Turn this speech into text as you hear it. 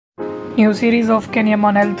New series of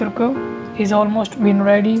Yaman El Turco is almost been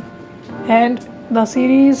ready, and the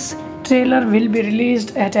series trailer will be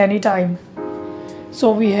released at any time.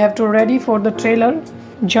 So we have to ready for the trailer.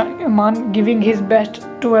 Yaman giving his best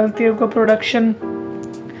to El Turco production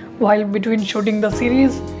while between shooting the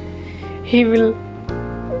series. He will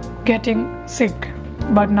getting sick,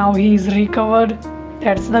 but now he is recovered.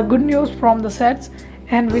 That's the good news from the sets,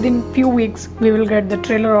 and within few weeks we will get the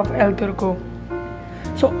trailer of El Turco.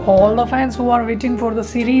 So all the fans who are waiting for the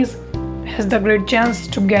series has the great chance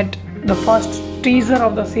to get the first teaser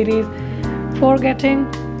of the series. For getting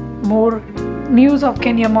more news of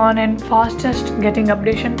Yaman and fastest getting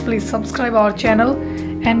updation, please subscribe our channel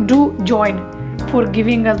and do join for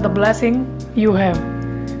giving us the blessing you have.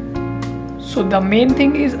 So the main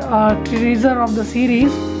thing is a teaser of the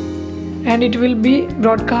series, and it will be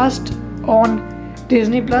broadcast on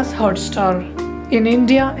Disney Plus Hotstar in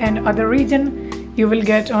India and other region. You will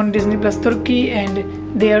get on Disney Plus Turkey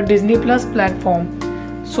and their Disney Plus platform.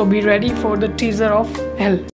 So be ready for the teaser of Hell.